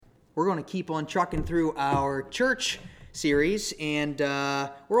We're going to keep on trucking through our church series, and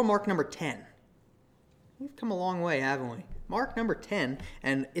we're on mark number 10. We've come a long way, haven't we? Mark number 10,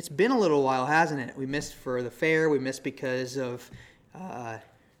 and it's been a little while, hasn't it? We missed for the fair, we missed because of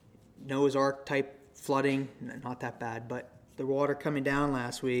Noah's Ark type flooding, not that bad, but the water coming down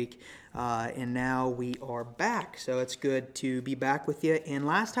last week, and now we are back, so it's good to be back with you. And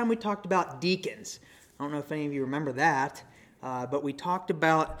last time we talked about deacons. I don't know if any of you remember that, but we talked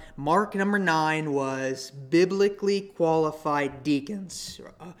about mark number 9 was biblically qualified deacons.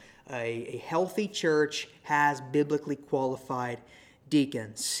 A healthy church has biblically qualified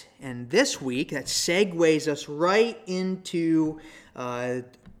deacons. And this week, that segues us right into,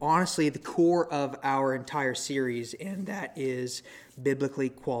 honestly, the core of our entire series, and that is biblically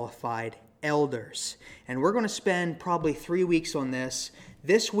qualified elders. And we're going to spend probably 3 weeks on this.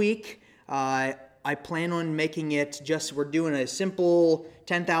 This week, I plan on making it we're doing a simple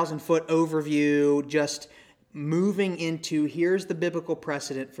 10,000-foot overview, just moving into here's the biblical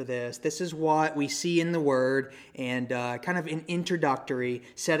precedent for this. This is what we see in the Word, and kind of an introductory,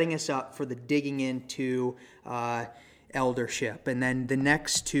 setting us up for the digging into eldership. And then the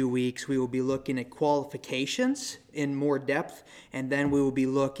next 2 weeks, we will be looking at qualifications in more depth, and then we will be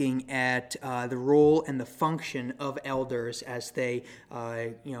looking at the role and the function of elders as they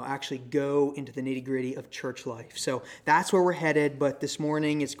actually go into the nitty-gritty of church life. So that's where we're headed, but this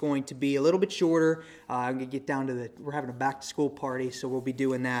morning it's going to be a little bit shorter. I'm going to get down to we're having a back-to-school party, so we'll be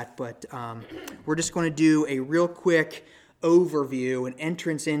doing that, but we're just going to do a real quick overview and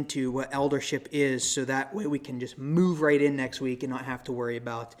entrance into what eldership is, so that way we can just move right in next week and not have to worry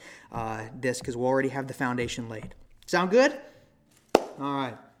about this, because we'll already have the foundation laid. Sound good? All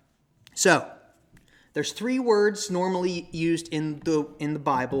right. So there's 3 words normally used in the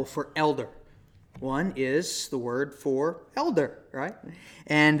Bible for elder. One is the word for elder, right?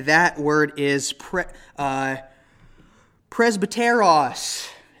 And that word is presbyteros.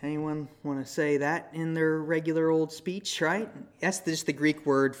 Anyone want to say that in their regular old speech, right? That's just the Greek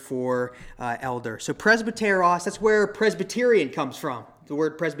word for elder. So presbyteros, that's where Presbyterian comes from, the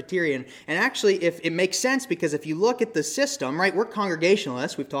word Presbyterian. And actually, if it makes sense, because if you look at the system, right, we're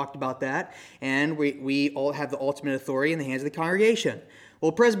Congregationalists, we've talked about that, and we all have the ultimate authority in the hands of the congregation.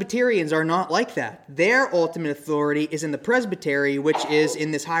 Well, Presbyterians are not like that. Their ultimate authority is in the presbytery, which is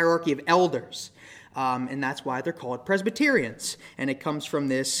in this hierarchy of elders. And that's why they're called Presbyterians. And it comes from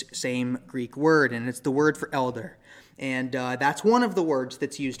this same Greek word, and it's the word for elder. And that's one of the words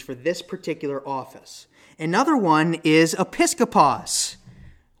that's used for this particular office. Another one is episkopos,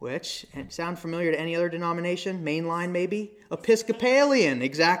 which sound familiar to any other denomination? Mainline, maybe? Episcopalian,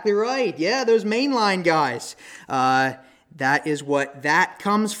 exactly right. Yeah, those mainline guys. That is what that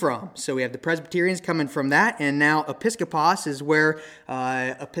comes from. So we have the Presbyterians coming from that, and now episkopos is where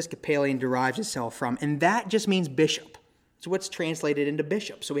Episcopalian derives itself from. And that just means bishop. It's what's translated into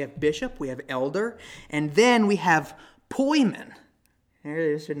bishop. So we have bishop, we have elder, and then we have poimen.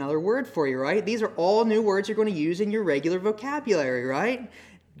 There's another word for you, right? These are all new words you're going to use in your regular vocabulary, right?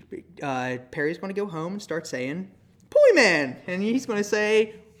 Perry's going to go home and start saying poimen, and he's going to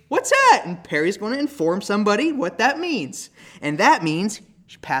say, "What's that?" And Perry's going to inform somebody what that means. And that means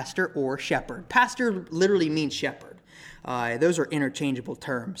pastor or shepherd. Pastor literally means shepherd. Those are interchangeable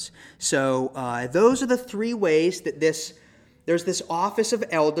terms. So those are the 3 ways that there's this office of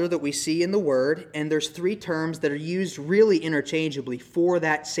elder that we see in the Word, and there's 3 terms that are used really interchangeably for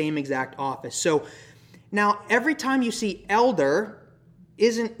that same exact office. So now every time you see elder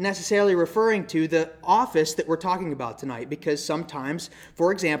isn't necessarily referring to the office that we're talking about tonight, because sometimes,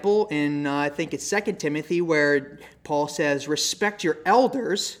 for example, in I think it's 2 Timothy, where Paul says, respect your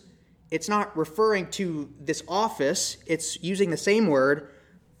elders, it's not referring to this office, it's using the same word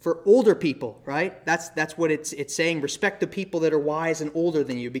for older people, right? That's what it's saying, respect the people that are wise and older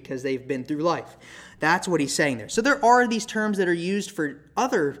than you because they've been through life. That's what he's saying there. So there are these terms that are used for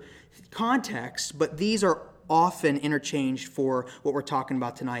other contexts, but these are often interchanged for what we're talking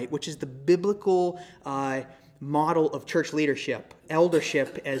about tonight, which is the biblical model of church leadership,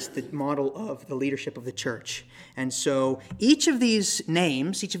 eldership as the model of the leadership of the church. And so each of these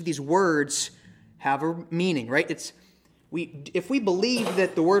names, each of these words have a meaning, right? If we believe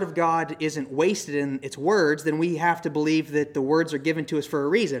that the Word of God isn't wasted in its words, then we have to believe that the words are given to us for a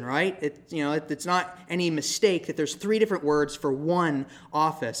reason, right? It's not any mistake that there's 3 different words for one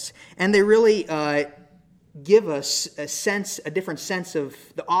office, and they really give us a different sense of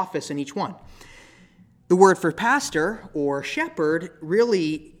the office in each one. The word for pastor or shepherd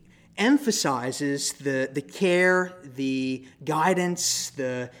really emphasizes the care, the guidance,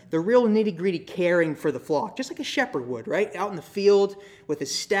 the real nitty-gritty caring for the flock, just like a shepherd would, right? Out in the field with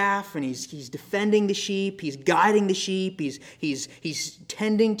his staff, and he's defending the sheep, he's guiding the sheep, he's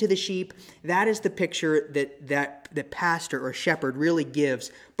tending to the sheep. That is the picture that pastor or shepherd really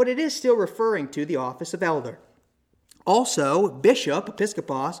gives, but it is still referring to the office of elder. Also, bishop,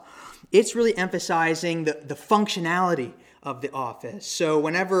 episkopos, it's really emphasizing the functionality of the office. So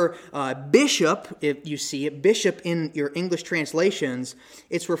whenever bishop, if you see it, bishop in your English translations,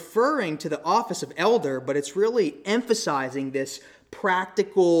 it's referring to the office of elder, but it's really emphasizing this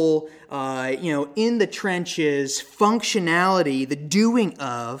practical, in the trenches, functionality, the doing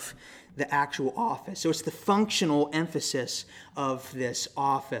of the actual office. So it's the functional emphasis of this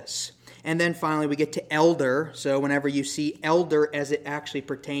office. And then finally we get to elder. So whenever you see elder as it actually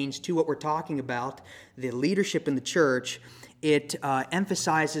pertains to what we're talking about, the leadership in the church, it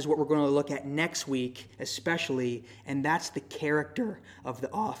emphasizes what we're going to look at next week especially, and that's the character of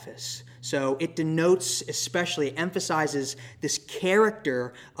the office. So it denotes, especially, emphasizes this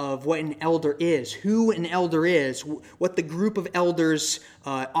character of what an elder is, who an elder is, what the group of elders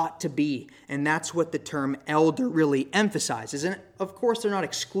ought to be. And that's what the term elder really emphasizes. And of course, they're not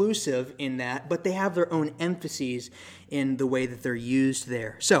exclusive in that, but they have their own emphases in the way that they're used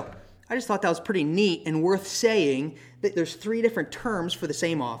there. So I just thought that was pretty neat and worth saying that there's 3 different terms for the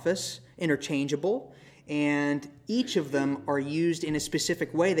same office, interchangeable, and each of them are used in a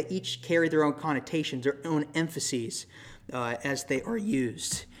specific way that each carry their own connotations, their own emphases as they are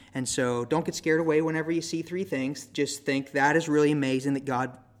used. And so don't get scared away whenever you see 3 things. Just think that is really amazing that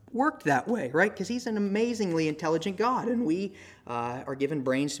God worked that way, right? Because he's an amazingly intelligent God, and we are given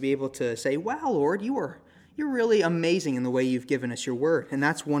brains to be able to say, wow, Lord, you're really amazing in the way you've given us your word. And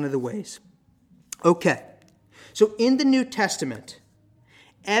that's one of the ways. Okay. So in the New Testament,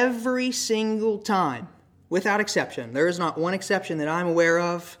 every single time, without exception, there is not one exception that I'm aware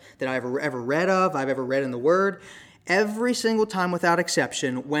of, that I've ever read of, I've ever read in the Word, every single time without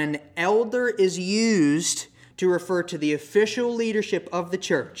exception, when elder is used to refer to the official leadership of the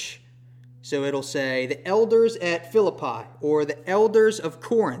church, so it'll say the elders at Philippi, or the elders of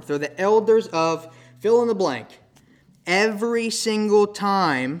Corinth, or the elders of fill in the blank, every single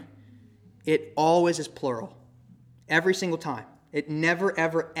time, it always is plural. Every single time. It never,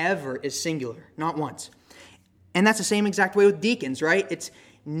 ever, ever is singular. Not once. And that's the same exact way with deacons, right? It's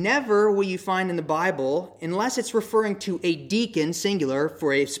never will you find in the Bible, unless it's referring to a deacon, singular,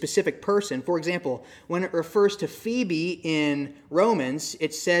 for a specific person. For example, when it refers to Phoebe in Romans,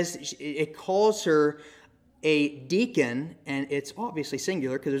 it calls her a deacon, and it's obviously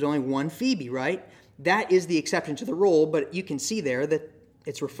singular because there's only one Phoebe, right? That is the exception to the rule, but you can see there that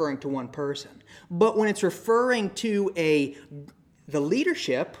it's referring to one person. But when it's referring to the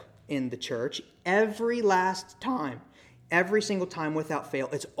leadership in the church, every last time, every single time without fail,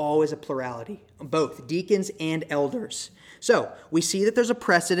 it's always a plurality, both deacons and elders. So we see that there's a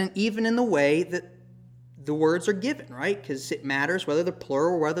precedent even in the way that the words are given, right? Because it matters whether they're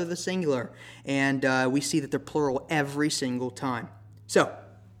plural or whether they're singular. And we see that they're plural every single time. So,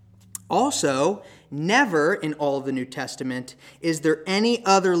 also, never in all of the New Testament is there any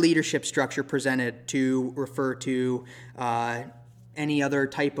other leadership structure presented to refer to any other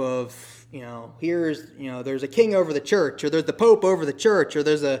type of, there's a king over the church, or there's the pope over the church, or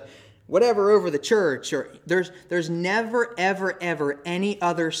there's a whatever over the church, or there's never, ever, ever any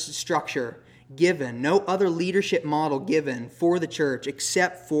other structure given, no other leadership model given for the church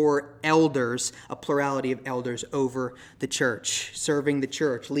except for elders, a plurality of elders over the church, serving the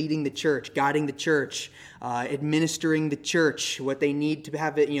church, leading the church, guiding the church, administering the church, what they need to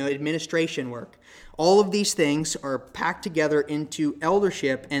have, administration work. All of these things are packed together into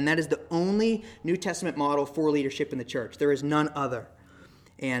eldership, and that is the only New Testament model for leadership in the church. There is none other.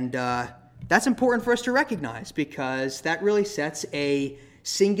 And that's important for us to recognize because that really sets a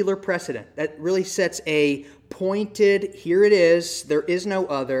singular precedent. That really sets a pointed, here it is, there is no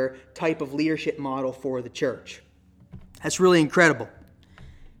other type of leadership model for the church. That's really incredible.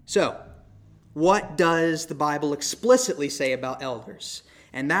 So, what does the Bible explicitly say about elders?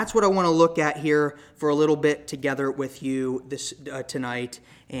 And that's what I want to look at here for a little bit together with you this tonight,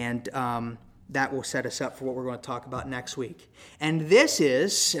 and that will set us up for what we're going to talk about next week. And this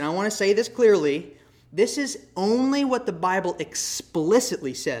is, and I want to say this clearly, this is only what the Bible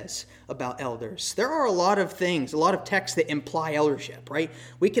explicitly says about elders. There are a lot of things, a lot of texts that imply eldership, right?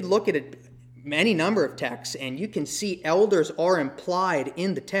 We could look at any number of texts, and you can see elders are implied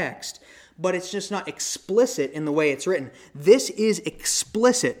in the text, but it's just not explicit in the way it's written. This is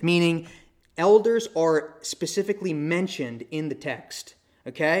explicit, meaning elders are specifically mentioned in the text,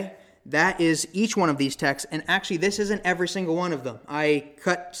 okay? that is each one of these texts. And actually, this isn't every single one of them. I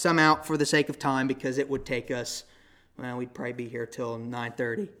cut some out for the sake of time because it would take us, well, we'd probably be here till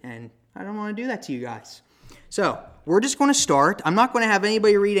 9:30. And I don't want to do that to you guys. So we're just going to start. I'm not going to have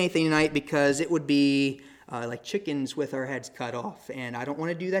anybody read anything tonight because it would be like chickens with our heads cut off. And I don't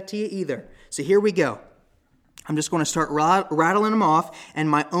want to do that to you either. So here we go. I'm just going to start rattling them off. And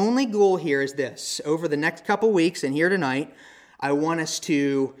my only goal here is this. Over the next couple weeks and here tonight, I want us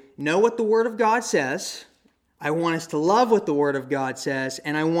to know what the Word of God says. I want us to love what the Word of God says.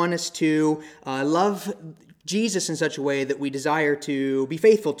 And I want us to love Jesus in such a way that we desire to be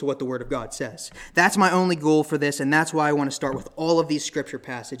faithful to what the Word of God says. That's my only goal for this. And that's why I want to start with all of these scripture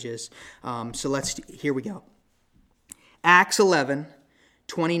passages. Here we go. Acts 11,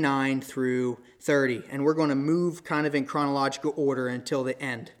 29 through 30. And we're going to move kind of in chronological order until the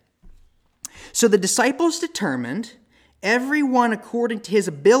end. So the disciples determined, everyone according to his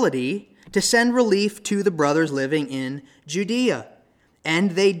ability, to send relief to the brothers living in Judea.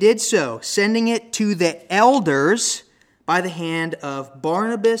 And they did so, sending it to the elders by the hand of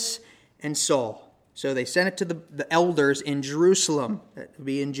Barnabas and Saul. So they sent it to the elders in Jerusalem, that would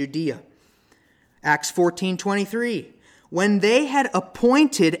be in Judea. Acts 14:23. When they had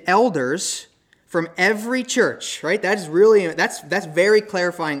appointed elders from every church, right? That's very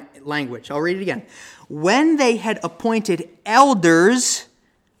clarifying language. I'll read it again. When they had appointed elders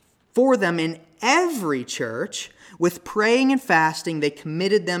for them in every church, with praying and fasting, they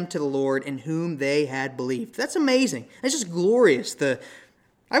committed them to the Lord in whom they had believed. That's amazing. That's just glorious.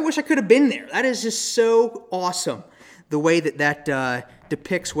 I wish I could have been there. That is just so awesome, the way that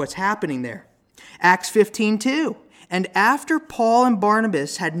depicts what's happening there. Acts 15:2. And after Paul and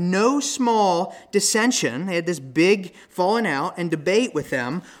Barnabas had no small dissension, they had this big falling out and debate with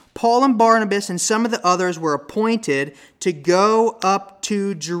them, Paul and Barnabas and some of the others were appointed to go up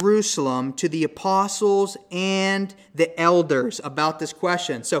to Jerusalem to the apostles and the elders about this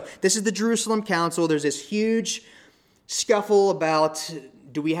question. So this is the Jerusalem Council. There's this huge scuffle about,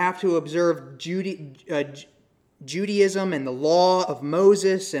 do we have to observe Judaism and the law of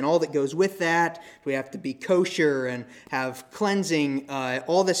Moses and all that goes with that? Do we have to be kosher and have cleansing?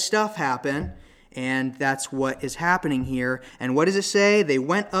 All this stuff happen. And that's what is happening here. And what does it say? They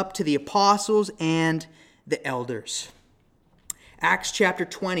went up to the apostles and the elders. Acts chapter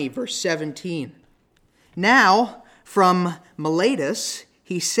 20, verse 17. Now, from Miletus,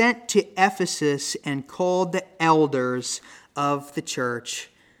 he sent to Ephesus and called the elders of the church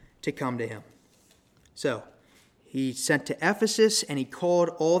to come to him. So, he sent to Ephesus and he called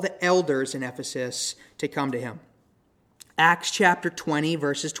all the elders in Ephesus to come to him. Acts chapter 20,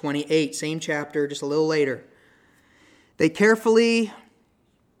 verses 28, same chapter, just a little later. I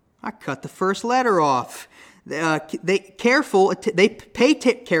cut the first letter off. They pay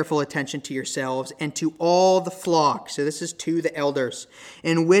careful attention to yourselves and to all the flock. So this is to the elders,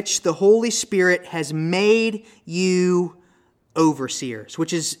 in which the Holy Spirit has made you overseers,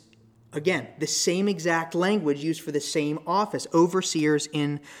 which is, again, the same exact language used for the same office, overseers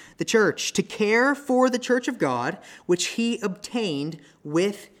in the church, to care for the church of God, which he obtained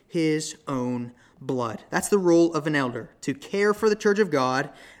with his own blood. That's the role of an elder, to care for the church of God,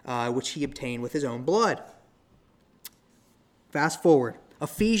 which he obtained with his own blood. Fast forward.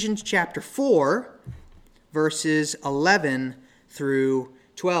 Ephesians chapter 4, verses 11 through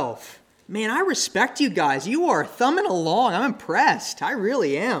 12. Man, I respect you guys. You are thumbing along. I'm impressed. I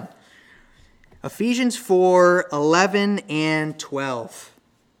really am. Ephesians 4, 11 and 12.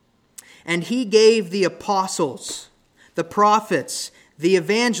 And he gave the apostles, the prophets, the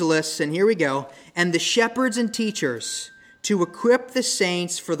evangelists, and here we go, and the shepherds and teachers to equip the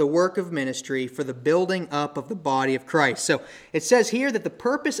saints for the work of ministry, for the building up of the body of Christ. So it says here that the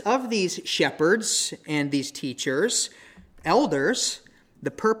purpose of these shepherds and these teachers, elders,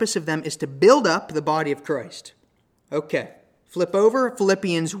 the purpose of them is to build up the body of Christ. Okay, flip over,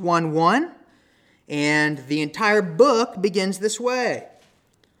 Philippians 1:1. And the entire book begins this way.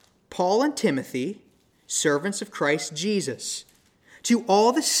 Paul and Timothy, servants of Christ Jesus, to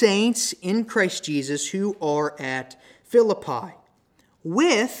all the saints in Christ Jesus who are at Philippi,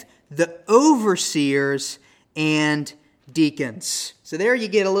 with the overseers and deacons. So there you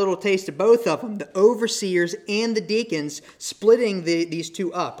get a little taste of both of them, the overseers and the deacons, splitting these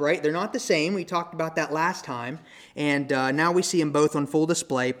two up, right? They're not the same. We talked about that last time. And now we see them both on full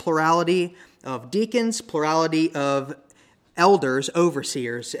display. Plurality of deacons, plurality of elders,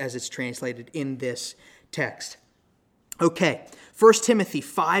 overseers, as it's translated in this text. Okay, 1 Timothy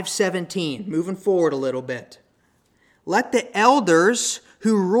 5:17, moving forward a little bit. Let the elders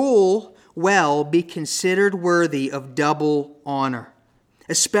who rule well be considered worthy of double honor,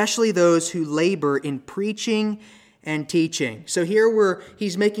 especially those who labor in preaching and teaching. So here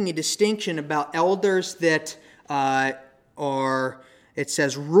he's making a distinction about elders that it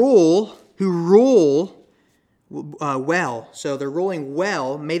says who rule well. So they're ruling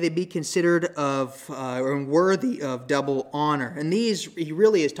well. May they be considered of or worthy of double honor. And he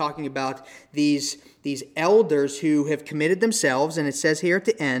really is talking about these elders who have committed themselves, and it says here at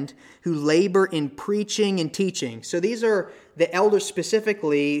the end, who labor in preaching and teaching. So these are the elders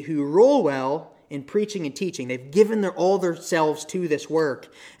specifically who rule well in preaching and teaching. They've given all themselves to this work,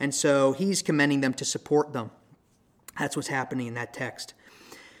 and so he's commending them to support them. That's what's happening in that text.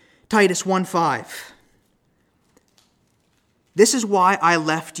 Titus 1:5. This is why I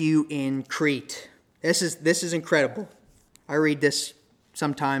left you in Crete. This is incredible. I read this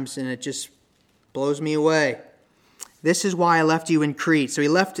sometimes and it just blows me away. This is why I left you in Crete. So he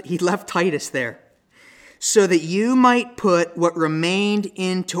left Titus there, so that you might put what remained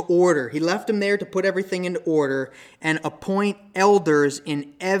into order. He left him there to put everything into order and appoint elders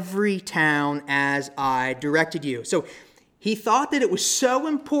in every town as I directed you. So he thought that it was so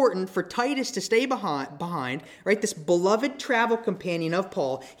important for Titus to stay behind, right? This beloved travel companion of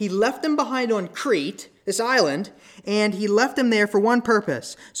Paul. He left him behind on Crete, this island, and he left him there for one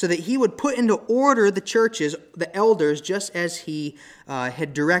purpose, so that he would put into order the churches, the elders, just as he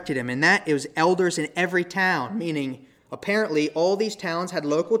had directed him. And that it was elders in every town, meaning apparently all these towns had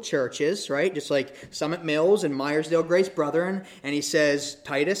local churches, right? Just like Summit Mills and Myersdale Grace Brethren. And he says,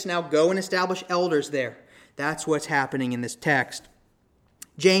 Titus, now go and establish elders there. That's what's happening in this text.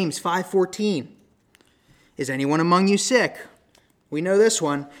 James 5:14. Is anyone among you sick? We know this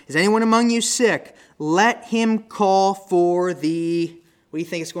one. Is anyone among you sick? Let him call for what do you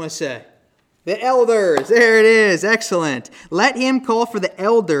think it's going to say? The elders. There it is. Excellent. Let him call for the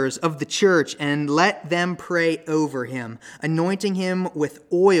elders of the church and let them pray over him, anointing him with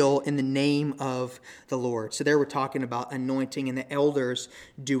oil in the name of the Lord. So there we're talking about anointing and the elders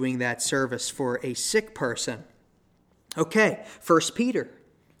doing that service for a sick person. Okay, 1 Peter.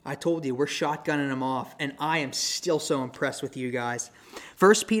 I told you, we're shotgunning them off, and I am still so impressed with you guys.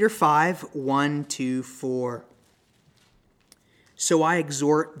 1 Peter 5:1-4. So I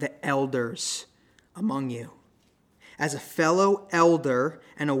exhort the elders among you, as a fellow elder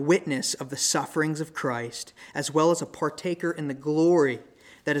and a witness of the sufferings of Christ, as well as a partaker in the glory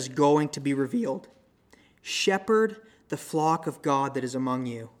that is going to be revealed. Shepherd the flock of God that is among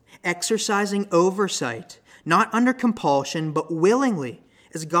you, exercising oversight, not under compulsion, but willingly,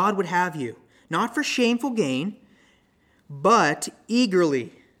 as God would have you, not for shameful gain, but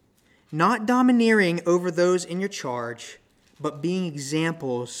eagerly, not domineering over those in your charge, but being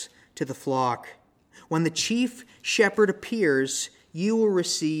examples to the flock. When the chief shepherd appears, you will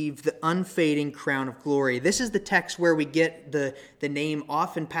receive the unfading crown of glory. This is the text where we get the name.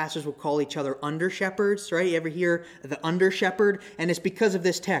 Often pastors will call each other under shepherds, right? You ever hear the under shepherd? And it's because of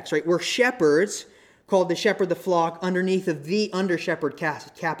this text, right? We're shepherds called to shepherd the flock underneath of the under shepherd,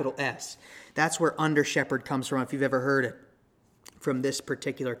 capital S. That's where under shepherd comes from, if you've ever heard it, from this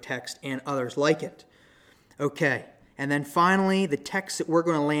particular text and others like it. Okay. And then finally, the text that we're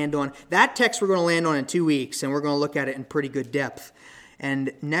going to land on, that text we're going to land on in 2 weeks, and we're going to look at it in pretty good depth.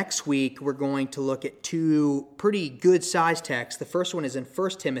 And next week, we're going to look at two pretty good-sized texts. The first one is in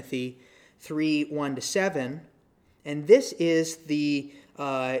 1 Timothy 3:1-7, and this is the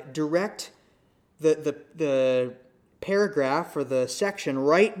the paragraph or the section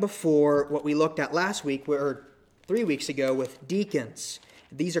right before what we looked at last week, or 3 weeks ago, with deacons.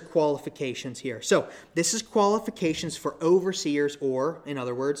 These are qualifications here. So this is qualifications for overseers, or, in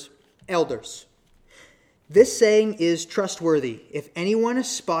other words, elders. This saying is trustworthy. If anyone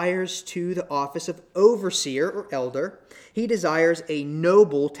aspires to the office of overseer or elder, he desires a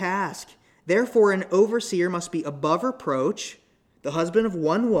noble task. Therefore, an overseer must be above reproach, the husband of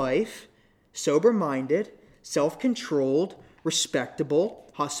one wife, sober-minded, self-controlled, respectable,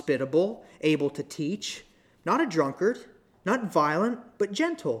 hospitable, able to teach, not a drunkard, not violent, but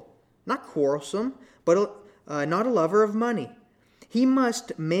gentle, not quarrelsome, but not a lover of money. He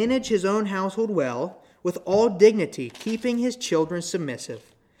must manage his own household well, with all dignity, keeping his children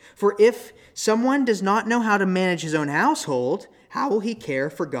submissive. For if someone does not know how to manage his own household, how will he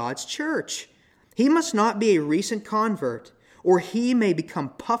care for God's church? He must not be a recent convert, or he may become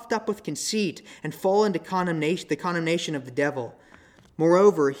puffed up with conceit and fall into the condemnation of the devil.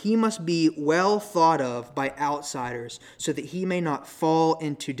 Moreover, he must be well thought of by outsiders, so that he may not fall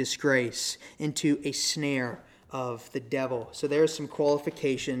into disgrace, into a snare of the devil. So there's some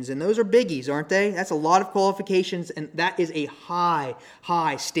qualifications, and those are biggies, aren't they? That's a lot of qualifications, and that is a high,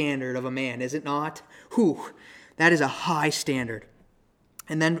 high standard of a man, is it not? Whew, that is a high standard.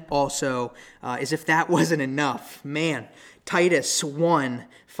 And then also, as if that wasn't enough, man, Titus 1,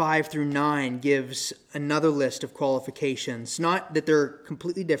 5 through 9 gives another list of qualifications. Not that they're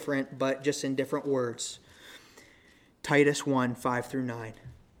completely different, but just in different words. Titus 1, 5 through 9.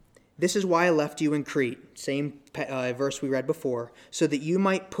 This is why I left you in Crete, same verse we read before, so that you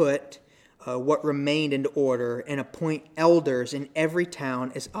might put what remained into order and appoint elders in every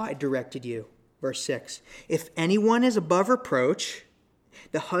town as I directed you. Verse 6. If anyone is above reproach,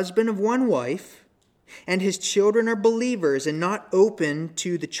 the husband of one wife, and his children are believers and not open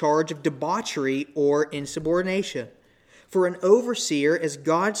to the charge of debauchery or insubordination. For an overseer, as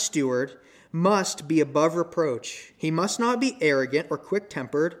God's steward, must be above reproach. He must not be arrogant or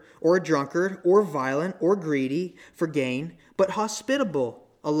quick-tempered or a drunkard or violent or greedy for gain, but hospitable,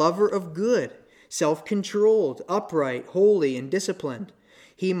 a lover of good, self-controlled, upright, holy, and disciplined.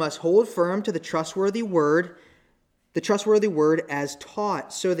 He must hold firm to the trustworthy word as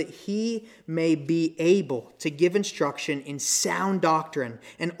taught, so that he may be able to give instruction in sound doctrine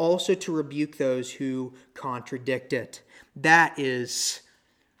and also to rebuke those who contradict it. That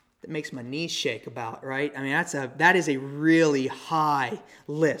makes my knees shake about, right? I mean, that is a really high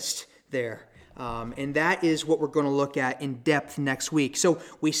list there. And that is what we're going to look at in depth next week. So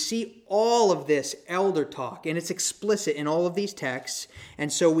we see all of this elder talk, and it's explicit in all of these texts.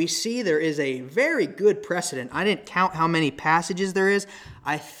 And so we see there is a very good precedent. I didn't count how many passages there is.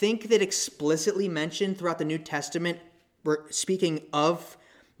 I think that explicitly mentioned throughout the New Testament, speaking of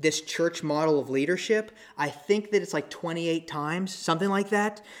this church model of leadership, I think that it's like 28 times, something like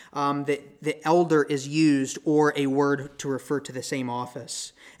that, that the elder is used or a word to refer to the same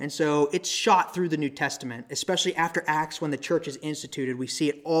office. And so it's shot through the New Testament, especially after Acts when the church is instituted. We see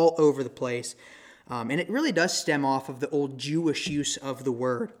it all over the place. And it really does stem off of the old Jewish use of the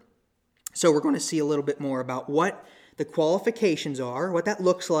word. So we're going to see a little bit more about what the qualifications are, what that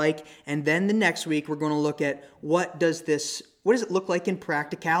looks like, and then the next week we're going to look at what does it look like in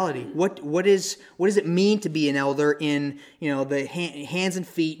practicality? What does it mean to be an elder in the hands and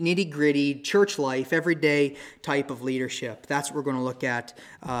feet, nitty gritty church life, everyday type of leadership? That's what we're going to look at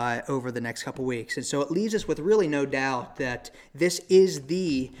over the next couple weeks. And so it leaves us with really no doubt that this is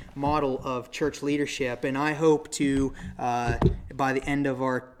the model of church leadership. And I hope to, by the end of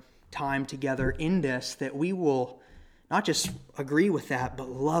our time together in this, that we will not just agree with that, but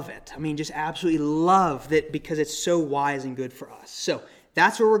love it. I mean, just absolutely love that because it's so wise and good for us. So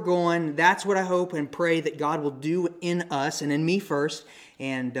that's where we're going. That's what I hope and pray that God will do in us and in me first.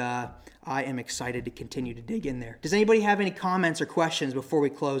 And I am excited to continue to dig in there. Does anybody have any comments or questions before we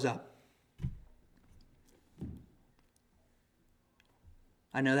close up?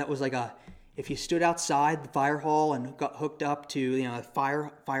 I know that was like if you stood outside the fire hall and got hooked up to, a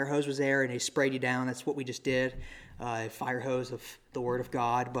fire hose was there and they sprayed you down. That's what we just did. Fire hose of the Word of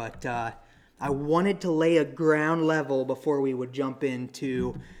God, but I wanted to lay a ground level before we would jump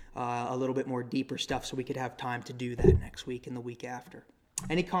into a little bit more deeper stuff so we could have time to do that next week and the week after.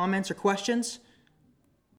 Any comments or questions?